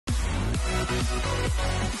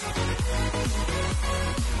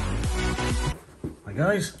Hi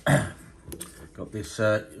guys, got this,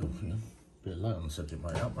 bit of light on the subject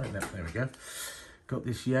might help, right now, there we go. Got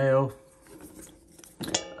this Yale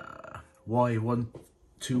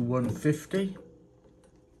Y12150.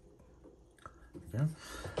 Yeah.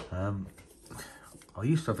 I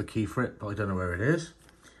used to have the key for it, but I don't know where it is.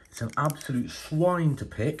 It's an absolute swine to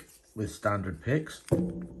pick with standard picks.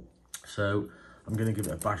 So I'm going to give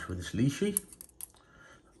it a bash with this Lishi.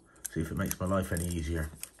 See if it makes my life any easier.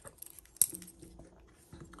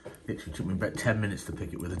 Literally took me about 10 minutes to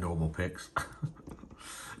pick it with the normal picks.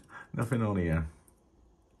 Nothing on here.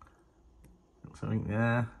 Got something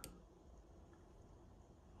there.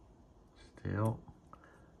 Still.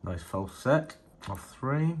 Nice false set. Off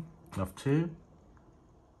 3. Off 2.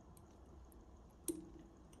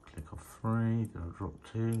 Click off 3. Did I drop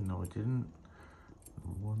 2? No, I didn't.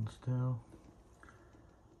 1 still.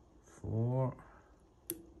 4.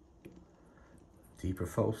 Deeper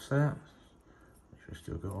false set. Make sure I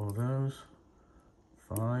still got all those.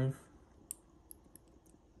 5.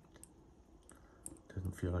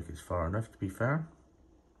 Doesn't feel like it's far enough to be fair.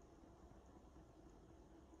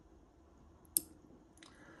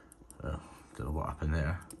 Oh, don't know what happened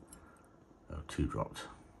there. Oh, 2 dropped.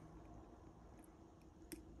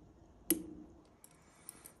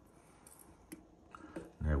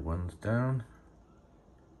 Now 1's down.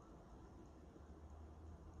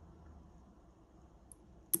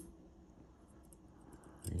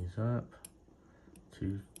 These up.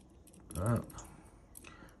 2 up.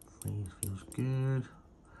 3 feels good.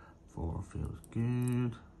 4 feels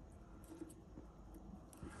good.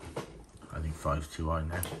 I think 5's too high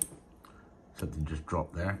now. Something just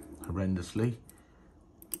dropped there horrendously.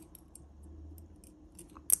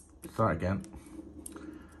 Start again.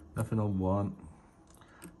 Nothing on 1.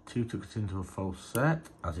 2 took us into a false set,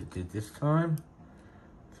 as it did this time.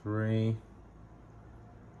 3.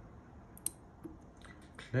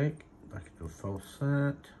 Click, back into a false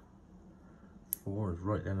set. 4 is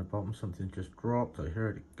right down the bottom, something just dropped, I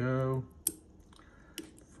heard it go.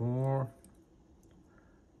 4.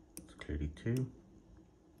 It's clearly 2.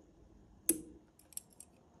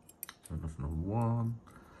 So nothing on 1.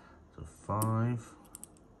 So 5.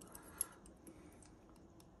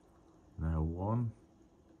 Now 1.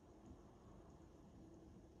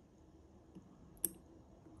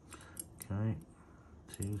 Okay,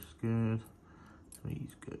 2's good,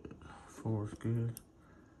 3's good, 4's good,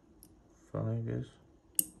 5 is.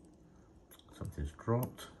 Something's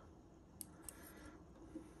dropped.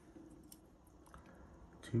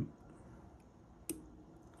 2.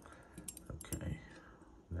 Okay,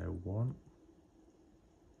 now 1.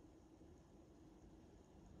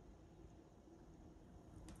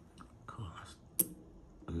 Cool, that's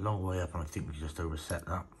a long way up and I think we just overset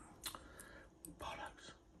that.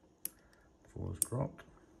 4's dropped.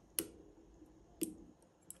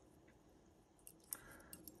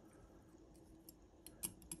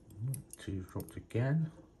 2's dropped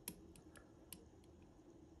again.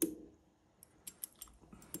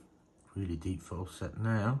 Really deep false set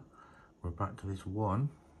now. We're back to this 1.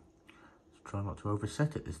 Let's try not to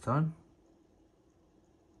overset it this time.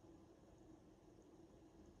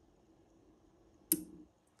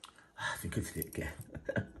 I think I did it again.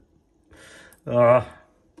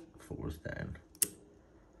 4's down.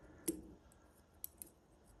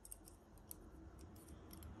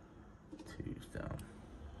 2's down.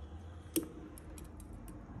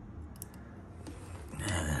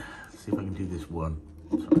 Let's see if I can do this 1.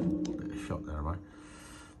 Sorry, a bit of shot there, am I?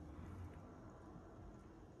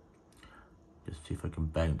 Just see if I can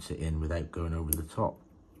bounce it in without going over the top.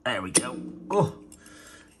 There we go. Oh,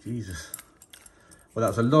 Jesus. Well,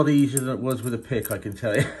 that's a lot easier than it was with a pick, I can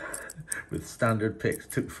tell you. With standard picks,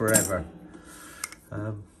 took forever.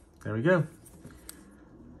 There we go.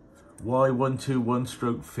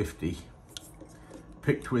 Y121/50.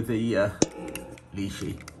 Picked with the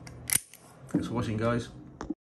Lishi. Thanks for watching, guys.